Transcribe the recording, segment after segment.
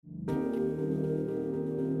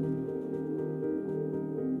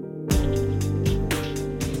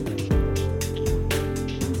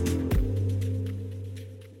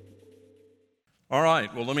All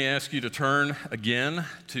right, well, let me ask you to turn again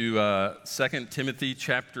to 2 Timothy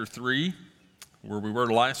chapter 3, where we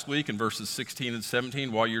were last week in verses 16 and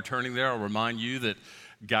 17. While you're turning there, I'll remind you that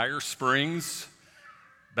Geyer Springs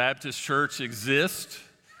Baptist Church exists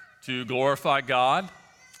to glorify God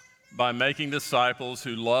by making disciples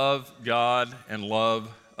who love God and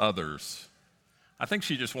love others. I think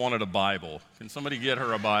she just wanted a Bible. Can somebody get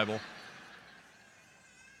her a Bible?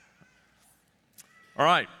 All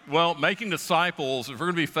right, well, making disciples, if we're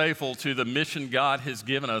going to be faithful to the mission God has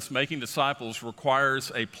given us, making disciples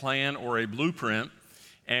requires a plan or a blueprint,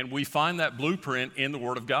 and we find that blueprint in the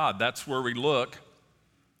Word of God. That's where we look,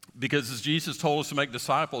 because as Jesus told us to make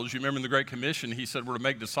disciples, you remember in the Great Commission, he said we're to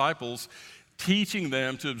make disciples, teaching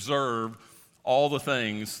them to observe all the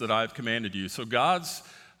things that I've commanded you. So God's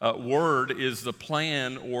Word is the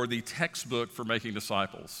plan or the textbook for making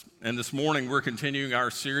disciples. And this morning we're continuing our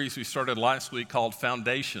series we started last week called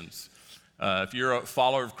Foundations. If you're a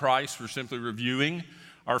follower of Christ, we're simply reviewing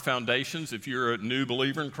our foundations. If you're a new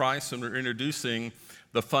believer in Christ, then we're introducing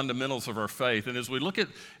the fundamentals of our faith. And as we look at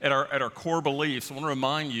our core beliefs, I want to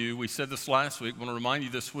remind you, we said this last week, I want to remind you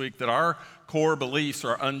this week that our core beliefs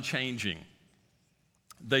are unchanging.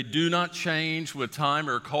 They do not change with time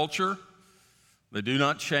or culture. They do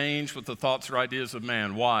not change with the thoughts or ideas of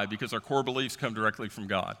man. Why? Because our core beliefs come directly from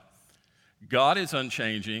God. God is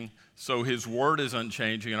unchanging, so His Word is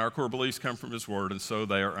unchanging, and our core beliefs come from His Word, and so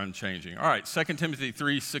they are unchanging. All right, 2 Timothy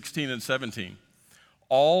 3, 16 and 17.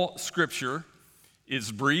 All Scripture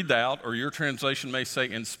is breathed out, or your translation may say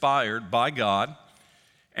inspired, by God,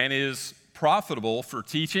 and is profitable for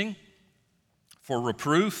teaching, for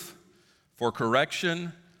reproof, for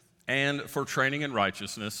correction, and for training in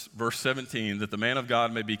righteousness, verse 17, that the man of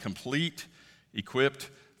God may be complete, equipped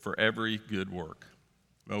for every good work.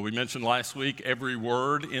 Well, we mentioned last week, every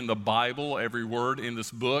word in the Bible, every word in this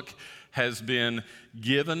book has been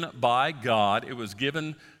given by God. It was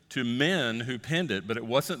given to men who penned it, but it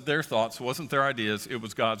wasn't their thoughts, it wasn't their ideas, it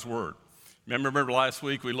was God's Word. Remember last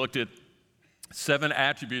week we looked at 7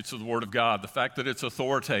 attributes of the Word of God. The fact that it's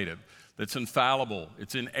authoritative, that it's infallible,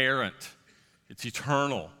 it's inerrant, it's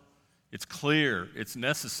eternal, it's clear, it's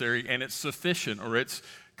necessary, and it's sufficient, or it's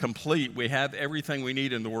complete. We have everything we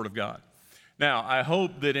need in the Word of God. Now, I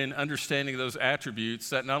hope that in understanding those attributes,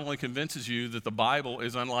 that not only convinces you that the Bible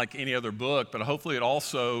is unlike any other book, but hopefully it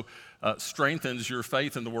also strengthens your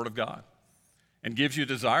faith in the Word of God and gives you a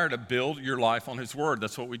desire to build your life on His Word.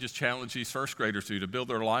 That's what we just challenged these first graders to build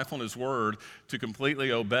their life on His Word, to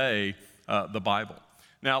completely obey the Bible.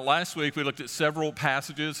 Now, last week we looked at several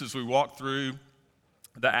passages as we walked through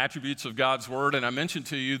the attributes of God's Word, and I mentioned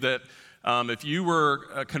to you that if you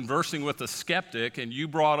were conversing with a skeptic and you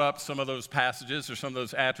brought up some of those passages or some of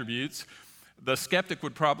those attributes, the skeptic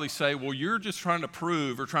would probably say, well, you're just trying to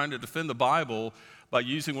prove or trying to defend the Bible by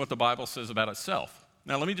using what the Bible says about itself.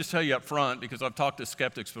 Now, let me just tell you up front, because I've talked to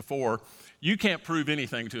skeptics before, you can't prove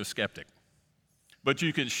anything to a skeptic, but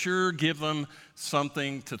you can sure give them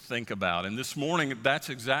something to think about. And this morning, that's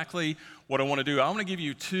exactly what I want to do. I want to give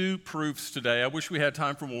you 2 proofs today. I wish we had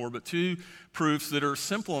time for more, but 2 proofs that are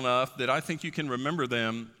simple enough that I think you can remember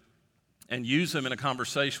them and use them in a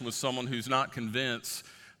conversation with someone who's not convinced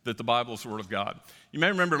that the Bible is the Word of God. You may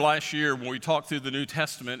remember last year when we talked through the New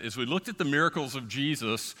Testament, as we looked at the miracles of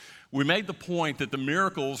Jesus, we made the point that the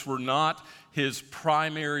miracles were not His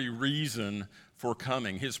primary reason for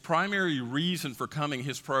coming. His primary reason for coming,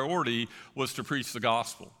 His priority, was to preach the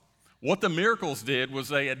gospel. What the miracles did was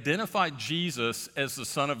they identified Jesus as the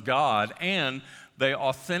Son of God, and they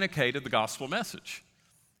authenticated the gospel message.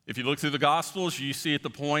 If you look through the Gospels, you see at the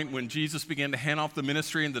point when Jesus began to hand off the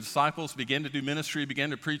ministry and the disciples began to do ministry, began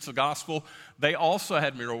to preach the gospel, they also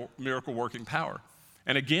had miracle-working power.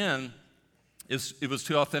 And again, it was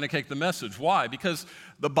to authenticate the message. Why? Because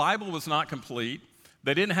the Bible was not complete.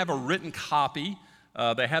 They didn't have a written copy.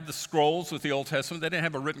 They had the scrolls with the Old Testament. They didn't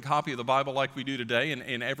have a written copy of the Bible like we do today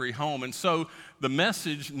in every home. And so the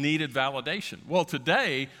message needed validation. Well,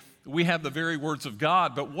 today we have the very words of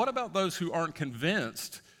God, but what about those who aren't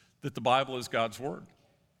convinced that the Bible is God's Word?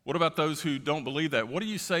 What about those who don't believe that? What do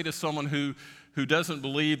you say to someone who doesn't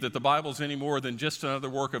believe that the Bible is any more than just another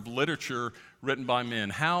work of literature written by men?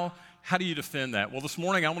 How do you defend that? Well, this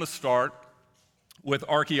morning I want to start with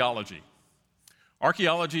archaeology.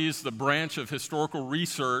 Archaeology is the branch of historical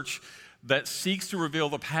research that seeks to reveal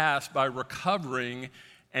the past by recovering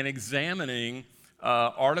and examining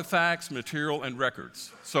artifacts, material, and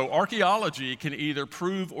records. So archaeology can either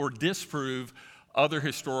prove or disprove other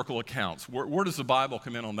historical accounts. Where does the Bible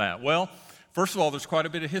come in on that? Well, first of all, there's quite a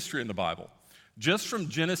bit of history in the Bible. Just from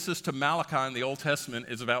Genesis to Malachi in the Old Testament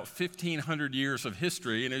is about 1,500 years of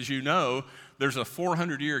history, and as you know, there's a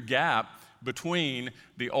 400-year gap between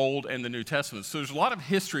the Old and the New Testament. So there's a lot of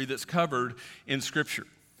history that's covered in Scripture.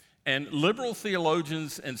 And liberal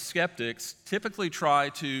theologians and skeptics typically try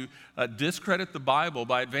to discredit the Bible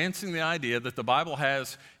by advancing the idea that the Bible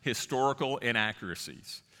has historical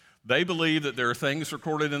inaccuracies. They believe that there are things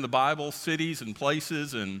recorded in the Bible, cities and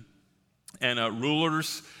places and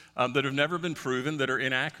rulers that have never been proven that are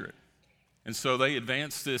inaccurate. And so they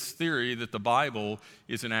advance this theory that the Bible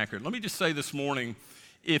is inaccurate. Let me just say this morning,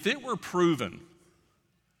 if it were proven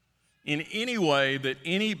in any way that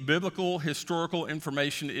any biblical historical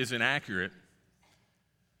information is inaccurate,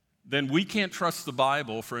 then we can't trust the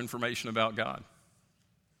Bible for information about God.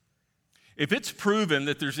 If it's proven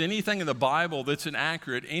that there's anything in the Bible that's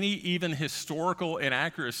inaccurate, any even historical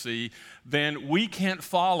inaccuracy, then we can't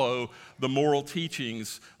follow the moral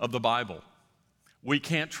teachings of the Bible. We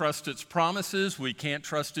can't trust its promises. We can't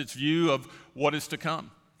trust its view of what is to come.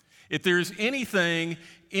 If there's anything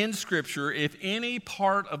in Scripture, if any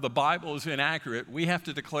part of the Bible is inaccurate, we have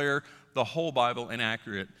to declare the whole Bible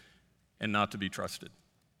inaccurate and not to be trusted.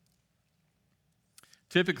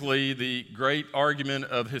 Typically, the great argument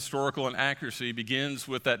of historical inaccuracy begins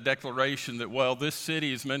with that declaration that, well, this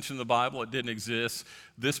city is mentioned in the Bible, it didn't exist.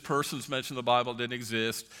 This person's mentioned in the Bible, it didn't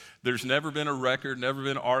exist. There's never been a record, never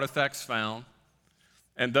been artifacts found.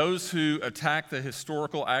 And those who attack the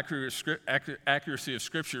historical accuracy of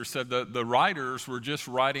Scripture said that the writers were just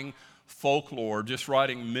writing folklore, just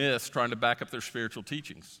writing myths, trying to back up their spiritual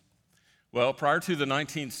teachings. Well, prior to the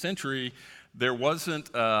 19th century, there wasn't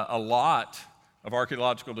a lot of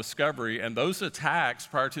archaeological discovery, and those attacks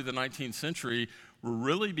prior to the 19th century were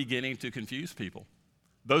really beginning to confuse people.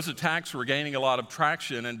 Those attacks were gaining a lot of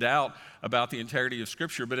traction and doubt about the integrity of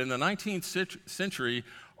Scripture, but in the 19th century,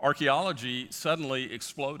 archaeology suddenly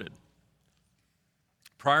exploded.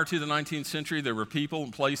 Prior to the 19th century, there were people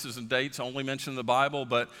and places and dates only mentioned in the Bible,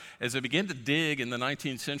 but as they began to dig in the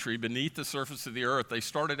 19th century beneath the surface of the earth, they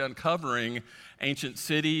started uncovering ancient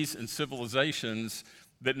cities and civilizations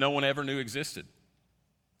that no one ever knew existed.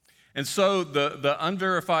 And so the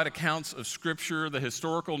unverified accounts of Scripture, the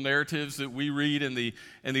historical narratives that we read in the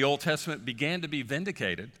Old Testament began to be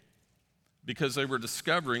vindicated because they were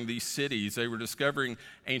discovering these cities, they were discovering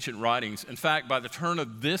ancient writings. In fact, by the turn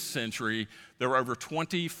of this century, there were over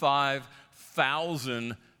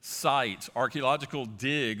 25,000 sites, archaeological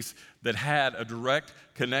digs, that had a direct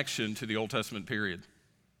connection to the Old Testament period.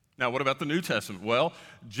 Now, what about the New Testament? Well,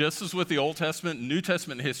 just as with the Old Testament, New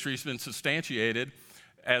Testament history has been substantiated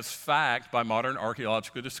as fact by modern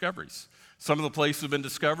archaeological discoveries. Some of the places that have been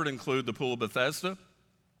discovered include the Pool of Bethesda,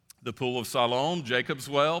 the Pool of Siloam, Jacob's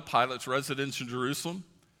Well, Pilate's residence in Jerusalem.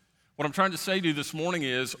 What I'm trying to say to you this morning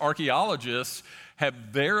is archaeologists have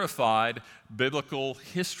verified biblical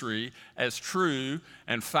history as true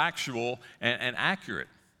and factual and accurate.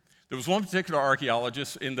 There was one particular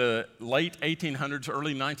archaeologist in the late 1800s,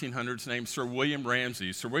 early 1900s named Sir William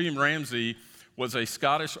Ramsay. Sir William Ramsay was a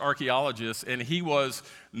Scottish archaeologist, and he was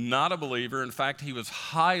not a believer. In fact, he was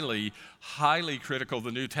highly, highly critical of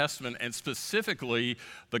the New Testament, and specifically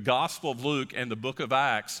the Gospel of Luke and the book of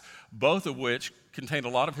Acts, both of which contained a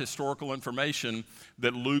lot of historical information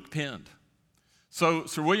that Luke penned. So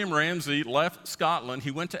Sir William Ramsay left Scotland.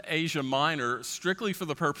 He went to Asia Minor strictly for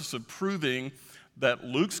the purpose of proving that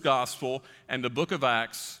Luke's Gospel and the book of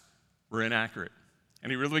Acts were inaccurate.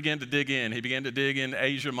 And he really began to dig in. He began to dig in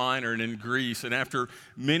Asia Minor and in Greece. And after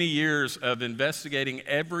many years of investigating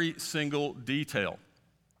every single detail,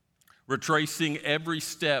 retracing every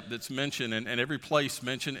step that's mentioned and every place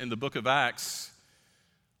mentioned in the book of Acts,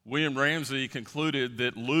 William Ramsay concluded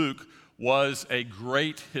that Luke was a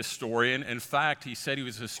great historian. In fact, he said he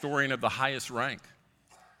was a historian of the highest rank.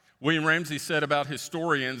 William Ramsay said about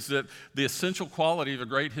historians that the essential quality of a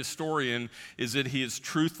great historian is that he is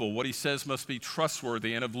truthful. What he says must be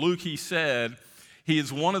trustworthy. And of Luke, he said he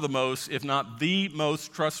is one of the most, if not the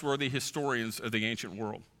most trustworthy historians of the ancient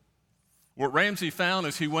world. What Ramsay found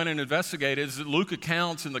as he went and investigated is that Luke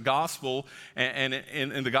accounts in the gospel and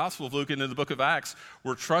in the Gospel of Luke and in the book of Acts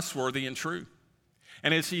were trustworthy and true.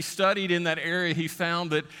 And as he studied in that area, he found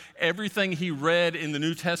that everything he read in the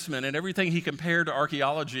New Testament and everything he compared to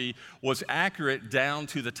archaeology was accurate down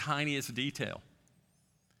to the tiniest detail.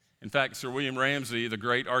 In fact, Sir William Ramsay, the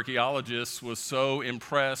great archaeologist, was so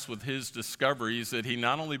impressed with his discoveries that he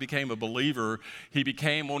not only became a believer, he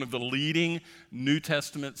became one of the leading New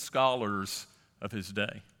Testament scholars of his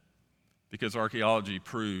day, because archaeology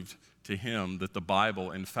proved to him that the Bible,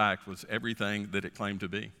 in fact, was everything that it claimed to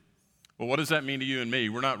be. Well, what does that mean to you and me?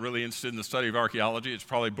 We're not really interested in the study of archaeology. It's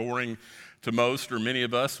probably boring to most or many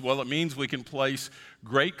of us. Well, it means we can place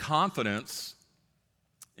great confidence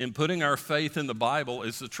in putting our faith in the Bible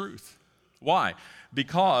as the truth. Why?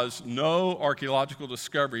 Because no archaeological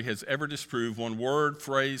discovery has ever disproved one word,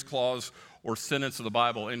 phrase, clause, or sentence of the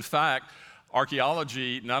Bible. In fact,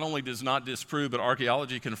 archaeology not only does not disprove, but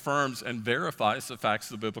archaeology confirms and verifies the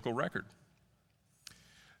facts of the biblical record.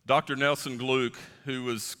 Dr. Nelson Gluck, who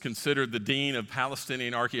was considered the dean of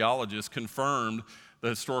Palestinian archaeologists, confirmed the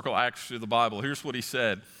historical accuracy of the Bible. Here's what he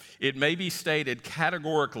said: "It may be stated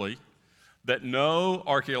categorically that no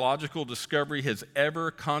archaeological discovery has ever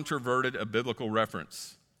controverted a biblical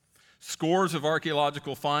reference. Scores of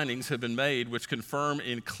archaeological findings have been made which confirm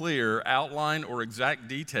in clear outline or exact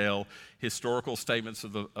detail historical statements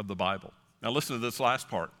of the Bible." Now listen to this last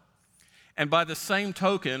part. "And by the same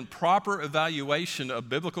token, proper evaluation of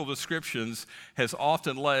biblical descriptions has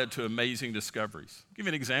often led to amazing discoveries." I'll give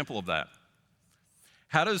you an example of that.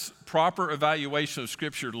 How does proper evaluation of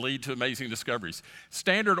Scripture lead to amazing discoveries?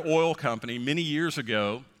 Standard Oil Company, many years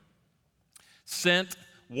ago, sent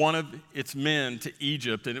one of its men to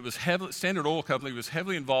Egypt, and Standard Oil Company was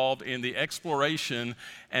heavily involved in the exploration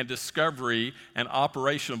and discovery and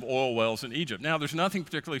operation of oil wells in Egypt. Now, there's nothing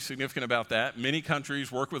particularly significant about that. Many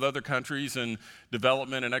countries work with other countries in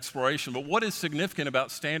development and exploration, but what is significant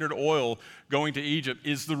about Standard Oil going to Egypt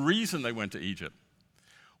is the reason they went to Egypt.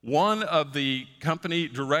 One of the company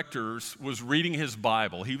directors was reading his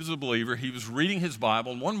Bible. He was a believer. He was reading his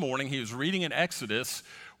Bible, and one morning he was reading in Exodus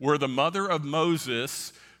where the mother of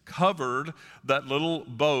Moses covered that little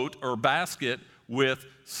boat or basket with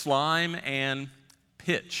slime and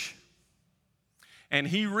pitch. And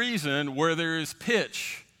he reasoned, where there is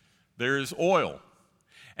pitch, there is oil.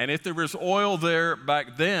 And if there was oil there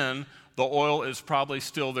back then, the oil is probably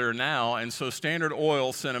still there now. And so Standard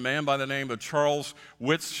Oil sent a man by the name of Charles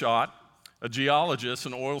Wittschott, a geologist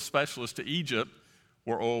and oil specialist, to Egypt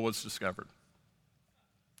where oil was discovered.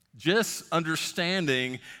 Just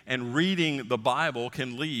understanding and reading the Bible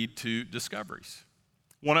can lead to discoveries.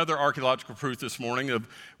 One other archaeological proof this morning, of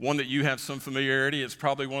one that you have some familiarity. It's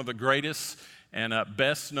probably one of the greatest and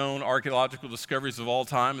best known archaeological discoveries of all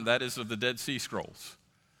time, and that is of the Dead Sea Scrolls.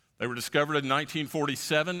 They were discovered in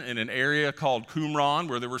 1947 in an area called Qumran,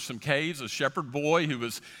 where there were some caves. A shepherd boy who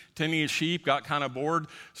was tending his sheep got kind of bored,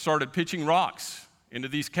 started pitching rocks into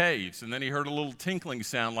these caves, and then he heard a little tinkling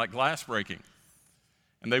sound like glass breaking.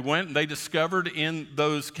 And they went and they discovered in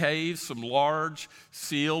those caves some large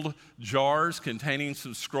sealed jars containing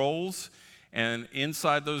some scrolls, and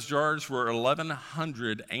inside those jars were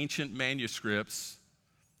 1,100 ancient manuscripts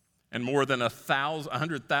and more than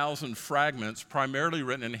 100,000 fragments, primarily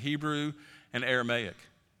written in Hebrew and Aramaic.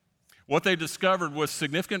 What they discovered was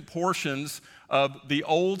significant portions of the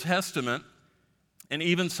Old Testament and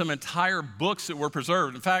even some entire books that were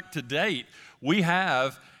preserved. In fact, to date, we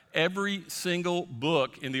have every single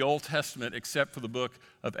book in the Old Testament except for the book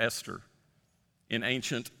of Esther in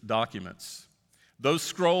ancient documents. Those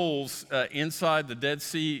scrolls inside the Dead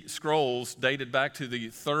Sea Scrolls dated back to the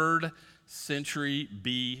 3rd century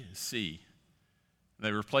BC.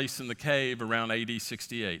 They were placed in the cave around AD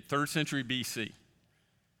 68, 3rd century BC.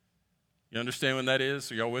 You understand when that is?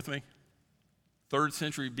 Are y'all with me? 3rd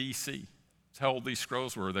century BC. That's how old these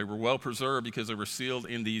scrolls were. They were well preserved because they were sealed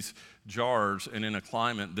in these jars and in a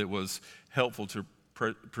climate that was helpful to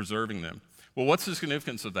preserving them. Well, what's the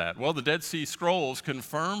significance of that? Well, the Dead Sea Scrolls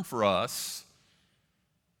confirm for us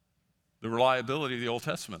the reliability of the Old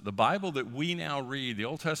Testament. The Bible that we now read, the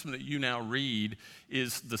Old Testament that you now read,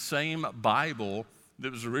 is the same Bible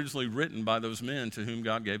that was originally written by those men to whom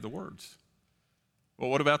God gave the words.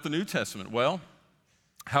 Well, what about the New Testament? Well,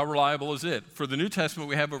 how reliable is it? For the New Testament,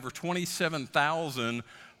 we have over 27,000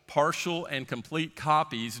 partial and complete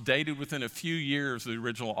copies dated within a few years of the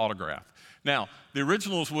original autograph. Now, the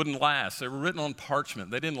originals wouldn't last. They were written on parchment.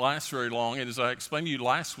 They didn't last very long. And as I explained to you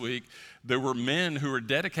last week, there were men who were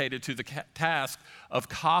dedicated to the task of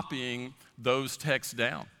copying those texts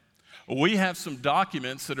down. We have some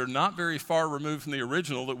documents that are not very far removed from the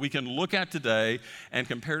original that we can look at today and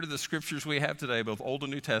compare to the scriptures we have today, both Old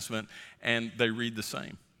and New Testament, and they read the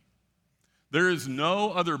same. There is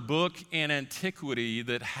no other book in antiquity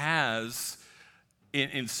that has,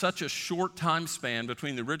 in such a short time span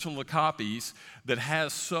between the original and the copies, that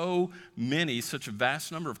has such a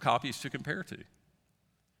vast number of copies to compare to.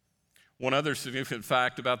 One other significant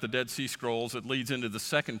fact about the Dead Sea Scrolls that leads into the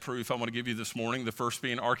second proof I want to give you this morning, the first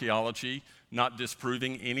being archaeology, not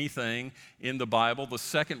disproving anything in the Bible. The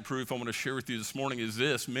second proof I want to share with you this morning is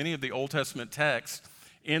this: many of the Old Testament texts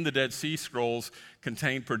in the Dead Sea Scrolls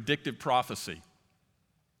contain predictive prophecy.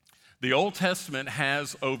 The Old Testament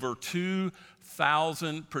has over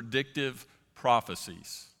 2,000 predictive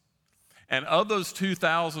prophecies. And of those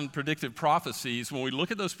 2,000 predictive prophecies, when we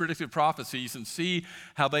look at those predictive prophecies and see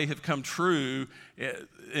how they have come true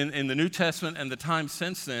in the New Testament and the time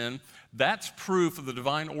since then, that's proof of the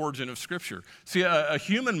divine origin of Scripture. See, a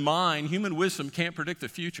human mind, human wisdom can't predict the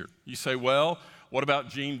future. You say, well, what about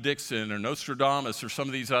Gene Dixon or Nostradamus or some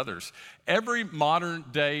of these others? Every modern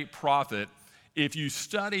day prophet, if you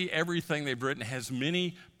study everything they've written, has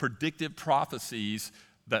many predictive prophecies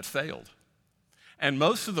that failed. And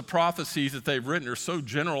most of the prophecies that they've written are so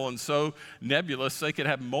general and so nebulous, they could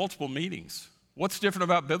have multiple meanings. What's different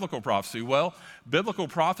about biblical prophecy? Well, biblical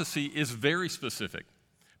prophecy is very specific.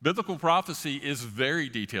 Biblical prophecy is very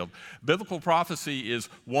detailed. Biblical prophecy is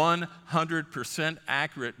 100%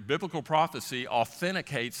 accurate. Biblical prophecy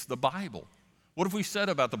authenticates the Bible. What have we said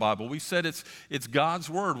about the Bible? We said it's God's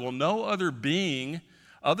word. Well, no other being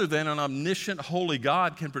other than an omniscient, holy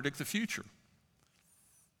God can predict the future.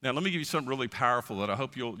 Now, let me give you something really powerful that I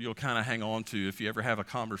hope you'll kind of hang on to if you ever have a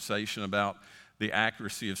conversation about the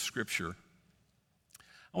accuracy of Scripture.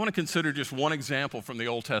 I want to consider just one example from the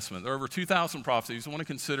Old Testament. There are over 2,000 prophecies. I want to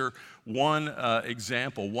consider one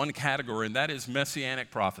example, one category, and that is messianic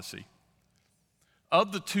prophecy.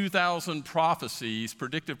 Of the 2,000 prophecies,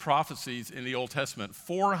 predictive prophecies in the Old Testament,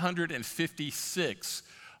 456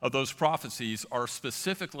 of those prophecies are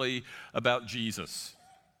specifically about Jesus.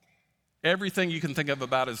 Everything you can think of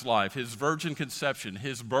about his life, his virgin conception,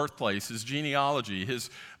 his birthplace, his genealogy,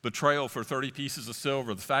 his betrayal for 30 pieces of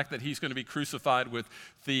silver, the fact that he's going to be crucified with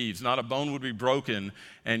thieves, not a bone would be broken,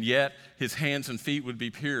 and yet his hands and feet would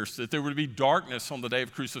be pierced, that there would be darkness on the day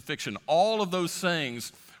of crucifixion. All of those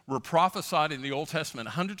things were prophesied in the Old Testament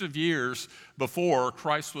hundreds of years before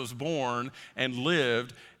Christ was born and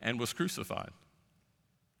lived and was crucified.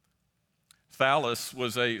 Thallus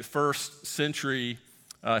was a first century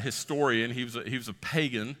historian. He was a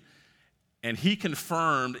pagan, and he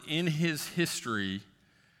confirmed in his history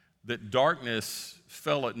that darkness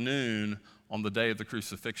fell at noon on the day of the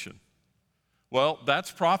crucifixion. Well,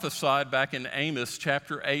 that's prophesied back in Amos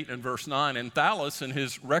chapter 8 and verse 9, and Thallus, in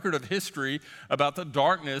his record of history about the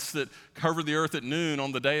darkness that covered the earth at noon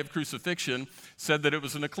on the day of crucifixion, said that it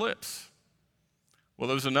was an eclipse. Well,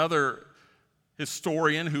 there was another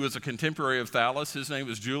historian who was a contemporary of Thallus. His name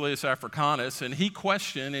was Julius Africanus, and he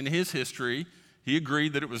questioned in his history, he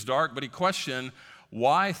agreed that it was dark, but he questioned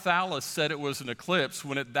why Thallus said it was an eclipse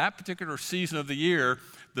when at that particular season of the year,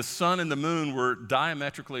 the sun and the moon were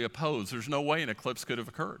diametrically opposed. There's no way an eclipse could have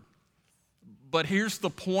occurred. But here's the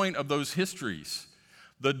point of those histories.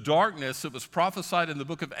 The darkness that was prophesied in the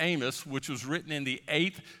book of Amos, which was written in the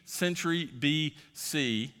 8th century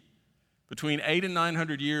BC, between 800 and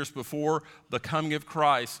 900 years before the coming of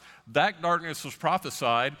Christ, that darkness was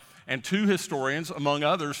prophesied, and two historians, among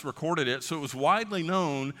others, recorded it. So it was widely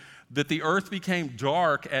known that the earth became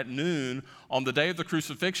dark at noon on the day of the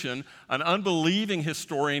crucifixion. An unbelieving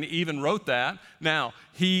historian even wrote that. Now,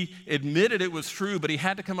 he admitted it was true, but he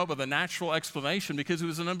had to come up with a natural explanation because he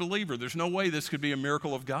was an unbeliever. There's no way this could be a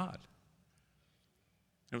miracle of God.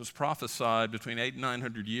 It was prophesied between 800 and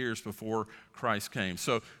 900 years before Christ came.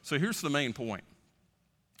 So here's the main point.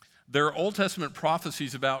 There are Old Testament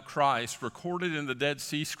prophecies about Christ recorded in the Dead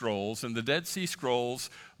Sea Scrolls, and the Dead Sea Scrolls,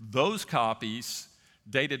 those copies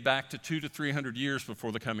dated back to 200 to 300 years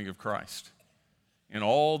before the coming of Christ. And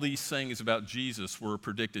all these things about Jesus were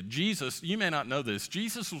predicted. Jesus, you may not know this,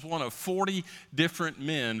 Jesus was one of 40 different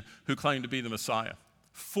men who claimed to be the Messiah.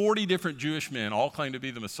 40 different Jewish men all claimed to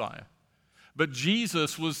be the Messiah. But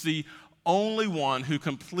Jesus was the only one who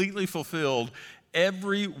completely fulfilled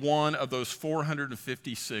every one of those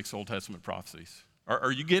 456 Old Testament prophecies.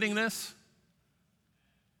 Are you getting this?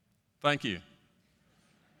 Thank you.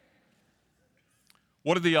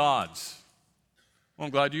 What are the odds? Well,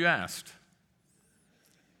 I'm glad you asked.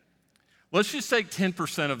 Let's just take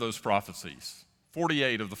 10% of those prophecies,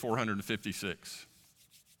 48 of the 456.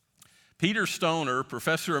 Peter Stoner,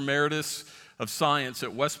 professor emeritus of science at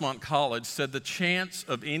Westmont College, said the chance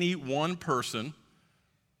of any one person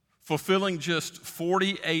fulfilling just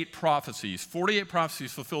 48 prophecies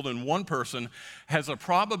fulfilled in one person, has a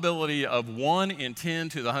probability of 1 in 10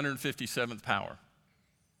 to the 157th power.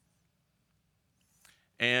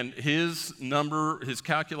 And his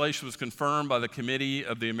calculation was confirmed by the Committee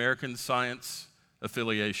of the American Science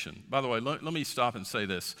Affiliation. By the way, let me stop and say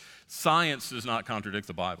this. Science does not contradict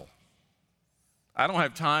the Bible. I don't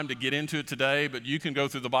have time to get into it today, but you can go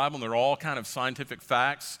through the Bible, and there are all kind of scientific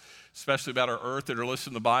facts, especially about our earth, that are listed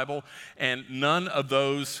in the Bible, and none of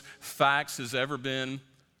those facts has ever been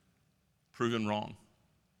proven wrong.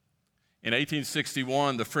 In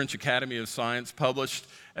 1861, the French Academy of Science published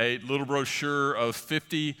a little brochure of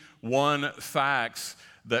 51 facts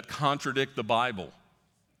that contradict the Bible.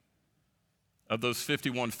 Of those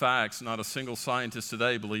 51 facts, not a single scientist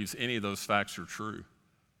today believes any of those facts are true.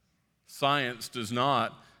 Science does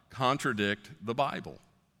not contradict the Bible.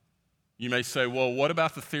 You may say, well, what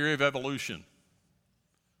about the theory of evolution?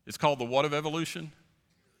 It's called the what of evolution?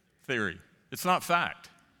 Theory. It's not fact.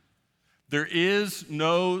 There is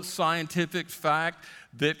no scientific fact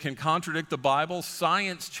that can contradict the Bible.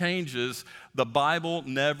 Science changes, the Bible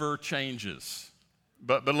never changes.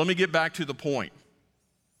 But let me get back to the point.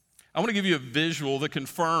 I want to give you a visual that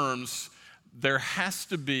confirms there has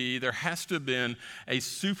to have been a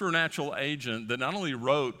supernatural agent that not only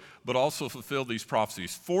wrote but also fulfilled these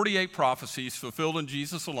prophecies. 48 prophecies fulfilled in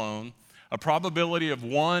Jesus alone, a probability of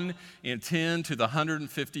 1 in 10 to the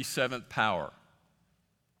 157th power.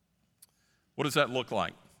 What does that look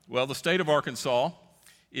like? Well, the state of Arkansas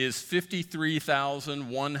is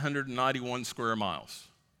 53,191 square miles.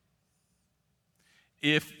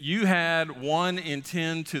 If you had 1 in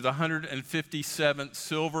 10 to the 157th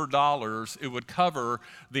silver dollars, it would cover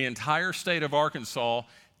the entire state of Arkansas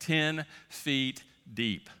 10 feet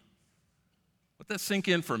deep. Let that sink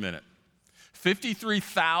in for a minute.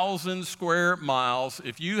 53,000 square miles.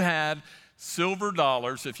 If you had silver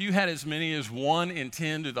dollars, if you had as many as 1 in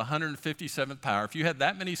 10 to the 157th power, if you had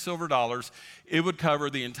that many silver dollars, it would cover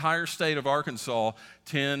the entire state of Arkansas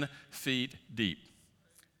 10 feet deep.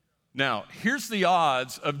 Now, here's the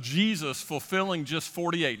odds of Jesus fulfilling just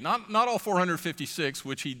 48. Not all 456,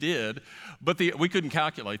 which he did, but we couldn't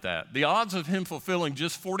calculate that. The odds of him fulfilling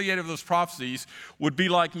just 48 of those prophecies would be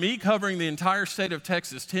like me covering the entire state of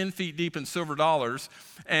Texas 10 feet deep in silver dollars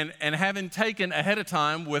and having taken ahead of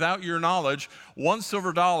time, without your knowledge, one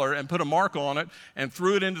silver dollar and put a mark on it and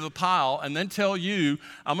threw it into the pile and then tell you,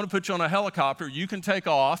 I'm going to put you on a helicopter. You can take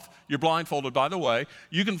off. You're blindfolded, by the way.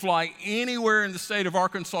 You can fly anywhere in the state of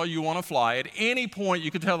Arkansas you want to fly. At any point,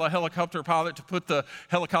 you can tell the helicopter pilot to put the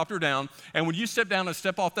helicopter down. And when you step down and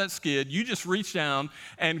step off that skid, you just reach down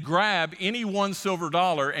and grab any one silver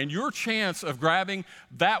dollar, and your chance of grabbing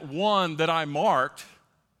that one that I marked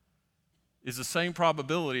is the same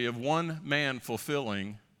probability of one man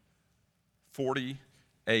fulfilling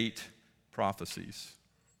 48 prophecies.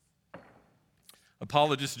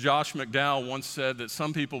 Apologist Josh McDowell once said that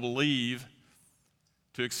some people believe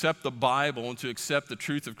to accept the Bible and to accept the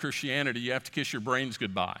truth of Christianity, you have to kiss your brains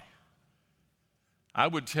goodbye. I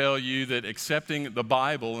would tell you that accepting the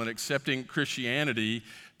Bible and accepting Christianity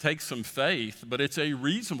takes some faith, but it's a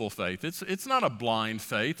reasonable faith. It's not a blind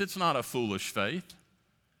faith. It's not a foolish faith.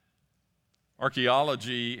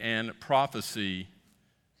 Archaeology and prophecy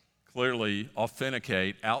clearly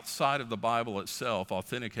authenticate, outside of the Bible itself,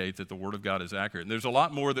 authenticate that the Word of God is accurate. And there's a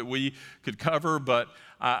lot more that we could cover, but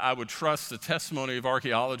I would trust the testimony of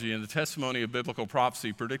archaeology and the testimony of biblical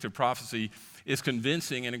prophecy, predictive prophecy, is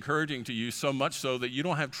convincing and encouraging to you, so much so that you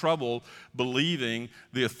don't have trouble believing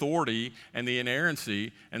the authority and the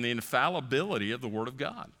inerrancy and the infallibility of the Word of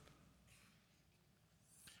God.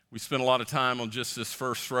 We spend a lot of time on just this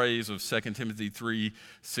first phrase of 2 Timothy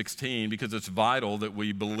 3:16 because it's vital that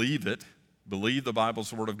we believe it, believe the Bible's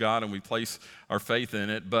the Word of God, and we place our faith in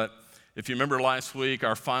it. But if you remember last week,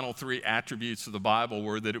 our final 3 attributes of the Bible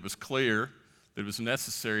were that it was clear, that it was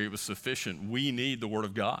necessary, it was sufficient. We need the Word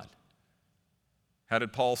of God. How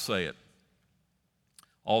did Paul say it?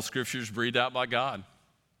 All Scripture is breathed out by God.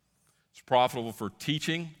 It's profitable for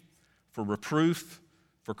teaching, for reproof,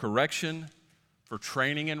 for correction, for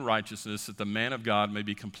training in righteousness, that the man of God may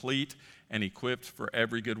be complete and equipped for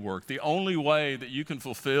every good work. The only way that you can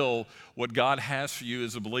fulfill what God has for you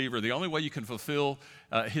as a believer, the only way you can fulfill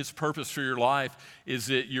His purpose for your life is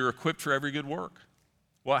that you're equipped for every good work.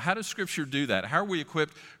 Well, how does Scripture do that? How are we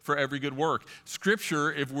equipped for every good work?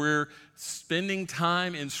 Scripture, if we're spending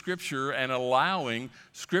time in Scripture and allowing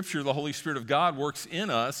Scripture, the Holy Spirit of God works in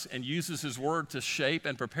us and uses His Word to shape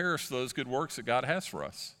and prepare us for those good works that God has for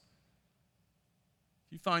us.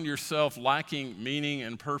 If you find yourself lacking meaning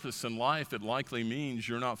and purpose in life, it likely means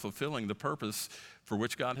you're not fulfilling the purpose for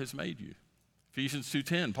which God has made you. Ephesians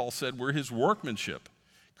 2:10, Paul said, we're His workmanship,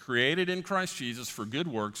 created in Christ Jesus for good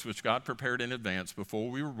works, which God prepared in advance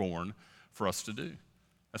before we were born for us to do.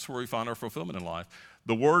 That's where we find our fulfillment in life.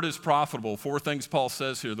 The Word is profitable. 4 things Paul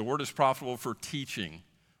says here. The Word is profitable for teaching.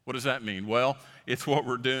 What does that mean? Well, it's what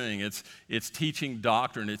we're doing. It's teaching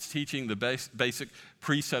doctrine. It's teaching the basic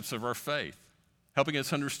precepts of our faith, helping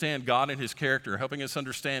us understand God and His character, helping us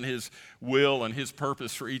understand His will and His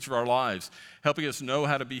purpose for each of our lives, helping us know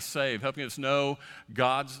how to be saved, helping us know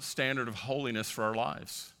God's standard of holiness for our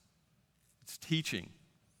lives. It's teaching.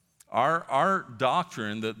 Our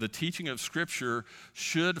doctrine, the teaching of Scripture,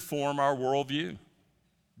 should form our worldview,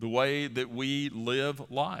 the way that we live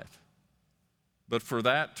life. But for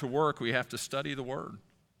that to work, we have to study the Word.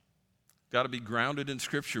 Got to be grounded in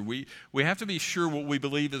Scripture. We have to be sure what we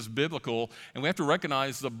believe is biblical, and we have to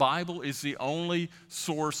recognize the Bible is the only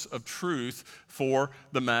source of truth for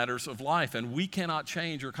the matters of life. And we cannot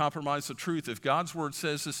change or compromise the truth. If God's Word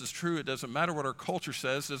says this is true, it doesn't matter what our culture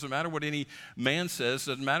says, it doesn't matter what any man says,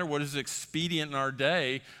 it doesn't matter what is expedient in our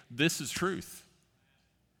day, this is truth.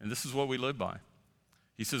 And this is what we live by.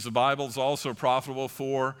 He says the Bible is also profitable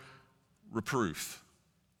for reproof.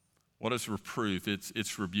 What is reproof?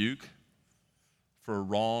 It's rebuke for a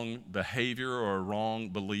wrong behavior or a wrong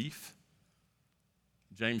belief.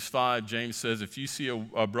 James 5, James says, if you see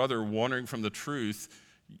a brother wandering from the truth,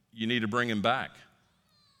 you need to bring him back.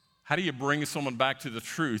 How do you bring someone back to the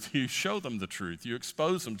truth? You show them the truth. You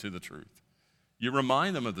expose them to the truth. You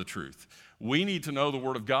remind them of the truth. We need to know the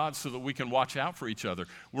Word of God so that we can watch out for each other.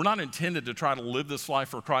 We're not intended to try to live this life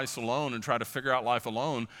for Christ alone and try to figure out life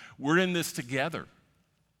alone. We're in this together.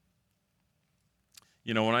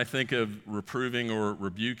 You know, when I think of reproving or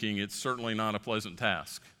rebuking, it's certainly not a pleasant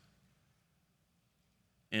task.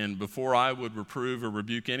 And before I would reprove or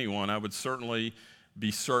rebuke anyone, I would certainly be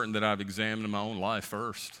certain that I've examined my own life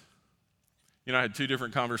first. You know, I had 2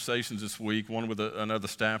 different conversations this week, one with another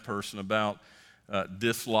staff person about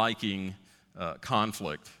disliking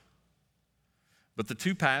conflict. But the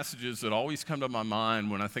 2 passages that always come to my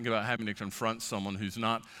mind when I think about having to confront someone who's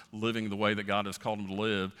not living the way that God has called them to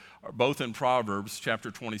live are both in Proverbs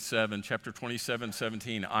chapter 27,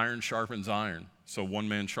 17, iron sharpens iron, so one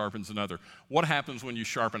man sharpens another. What happens when you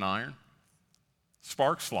sharpen iron?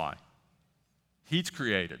 Sparks fly. Heat's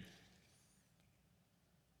created.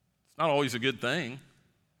 It's not always a good thing,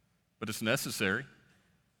 but it's necessary.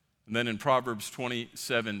 And then in Proverbs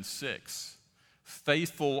 27:6,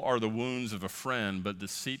 faithful are the wounds of a friend, but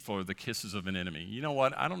deceitful are the kisses of an enemy. You know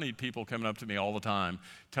what? I don't need people coming up to me all the time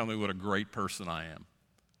telling me what a great person I am.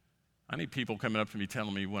 I need people coming up to me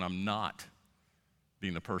telling me when I'm not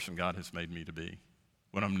being the person God has made me to be,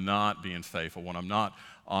 when I'm not being faithful, when I'm not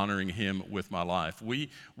honoring Him with my life. We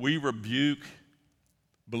rebuke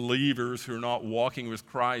believers who are not walking with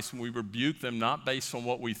Christ, and we rebuke them not based on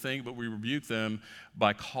what we think, but we rebuke them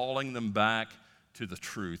by calling them back to the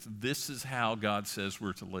truth. This is how God says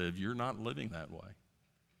we're to live. You're not living that way.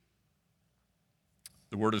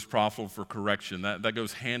 The word is profitable for correction. That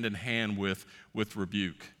goes hand in hand with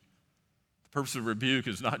rebuke. The purpose of rebuke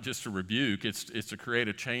is not just to rebuke, it's to create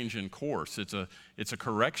a change in course. It's a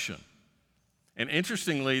correction. And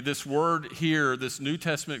interestingly, this word here, this New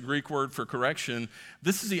Testament Greek word for correction,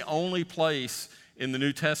 this is the only place in the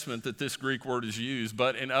New Testament that this Greek word is used.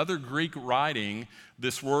 But in other Greek writing,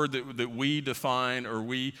 this word that we define or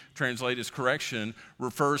we translate as correction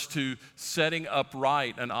refers to setting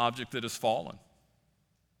upright an object that has fallen.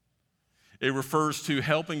 It refers to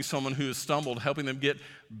helping someone who has stumbled, helping them get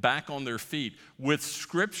back on their feet. With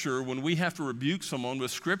Scripture, when we have to rebuke someone with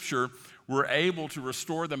Scripture, we're able to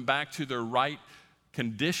restore them back to their right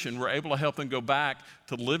condition. We're able to help them go back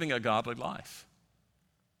to living a godly life.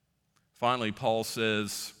 Finally, Paul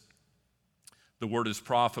says the word is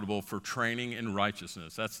profitable for training in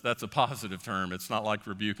righteousness. That's a positive term. It's not like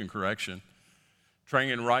rebuke and correction.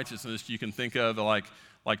 Training in righteousness, you can think of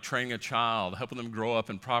like training a child, helping them grow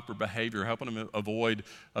up in proper behavior, helping them avoid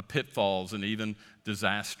pitfalls and even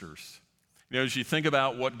disasters. You know, as you think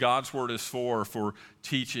about what God's word is for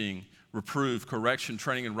teaching, reproof, correction,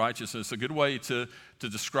 training in righteousness, a good way to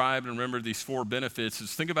describe and remember these 4 benefits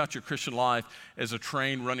is think about your Christian life as a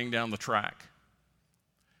train running down the track.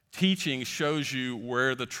 Teaching shows you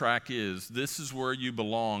where the track is. This is where you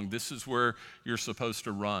belong. This is where you're supposed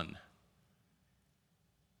to run.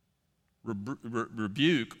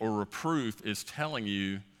 Rebuke or reproof is telling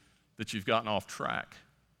you that you've gotten off track.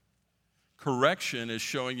 Correction is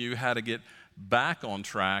showing you how to get back on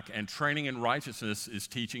track, and training in righteousness is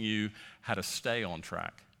teaching you how to stay on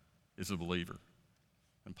track as a believer.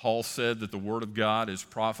 And Paul said that the Word of God is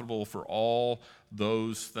profitable for all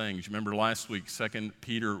those things. Remember last week, 2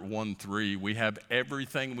 Peter 1:3, we have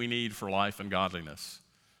everything we need for life and godliness.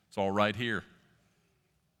 It's all right here.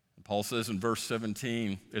 And Paul says in verse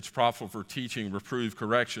 17, it's profitable for teaching, reproof,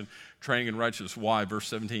 correction, training in righteousness. Why? Verse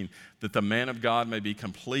 17, that the man of God may be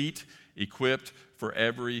complete, equipped for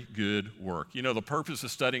every good work. You know, the purpose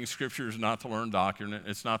of studying Scripture is not to learn doctrine.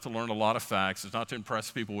 It's not to learn a lot of facts. It's not to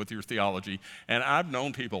impress people with your theology. And I've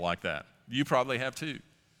known people like that. You probably have too.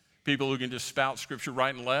 People who can just spout Scripture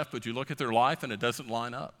right and left, but you look at their life and it doesn't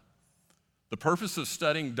line up. The purpose of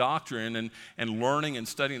studying doctrine and learning and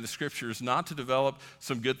studying the Scripture is not to develop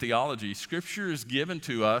some good theology. Scripture is given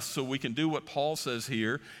to us so we can do what Paul says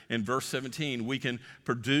here in verse 17. We can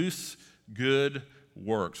produce good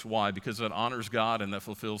works. Why? Because it honors God and that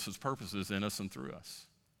fulfills His purposes in us and through us.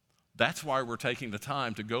 That's why we're taking the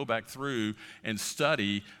time to go back through and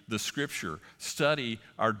study the Scripture, study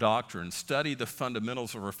our doctrine, study the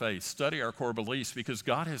fundamentals of our faith, study our core beliefs, because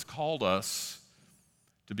God has called us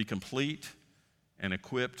to be complete and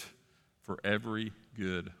equipped for every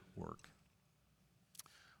good work.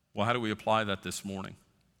 Well, how do we apply that this morning?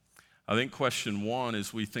 I think question one,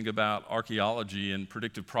 as we think about archaeology and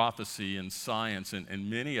predictive prophecy and science and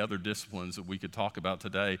many other disciplines that we could talk about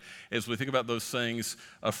today, as we think about those things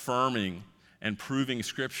affirming and proving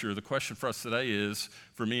Scripture, the question for us today is,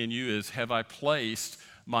 for me and you, is have I placed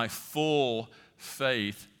my full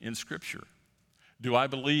faith in Scripture? Do I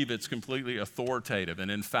believe it's completely authoritative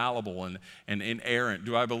and infallible and inerrant?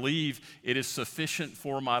 Do I believe it is sufficient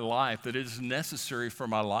for my life, that it is necessary for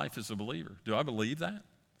my life as a believer? Do I believe that?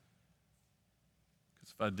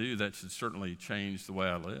 Because if I do, that should certainly change the way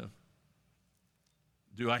I live.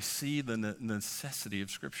 Do I see the necessity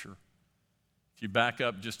of Scripture? If you back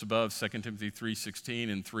up just above 2 Timothy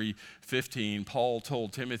 3:16 and 3:15, Paul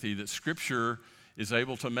told Timothy that Scripture is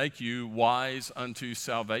able to make you wise unto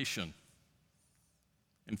salvation.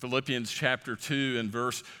 In Philippians chapter 2 and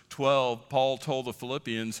verse 12, Paul told the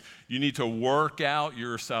Philippians, you need to work out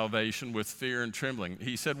your salvation with fear and trembling.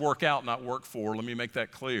 He said work out, not work for. Let me make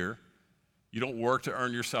that clear. You don't work to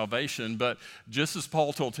earn your salvation, but just as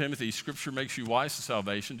Paul told Timothy, Scripture makes you wise to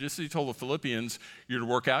salvation, just as he told the Philippians, you're to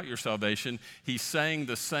work out your salvation, he's saying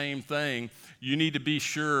the same thing. You need to be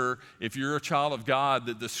sure, if you're a child of God,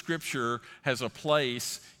 that the Scripture has a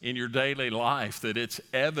place in your daily life, that it's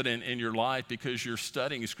evident in your life because you're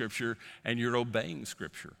studying Scripture and you're obeying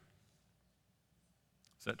Scripture.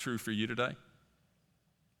 Is that true for you today?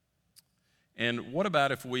 And what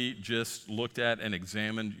about if we just looked at and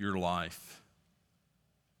examined your life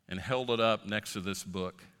and held it up next to this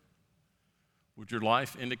book? Would your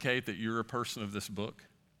life indicate that you're a person of this book?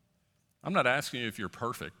 I'm not asking you if you're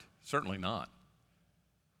perfect, certainly not.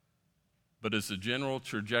 But does the general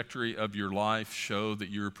trajectory of your life show that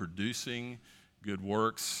you're producing good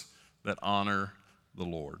works that honor the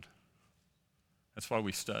Lord? That's why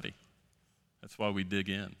we study. That's why we dig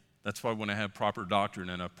in. That's why we want to have proper doctrine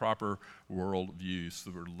and a proper worldview,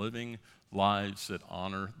 so we're living lives that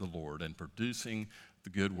honor the Lord and producing the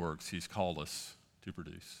good works He's called us to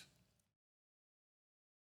produce.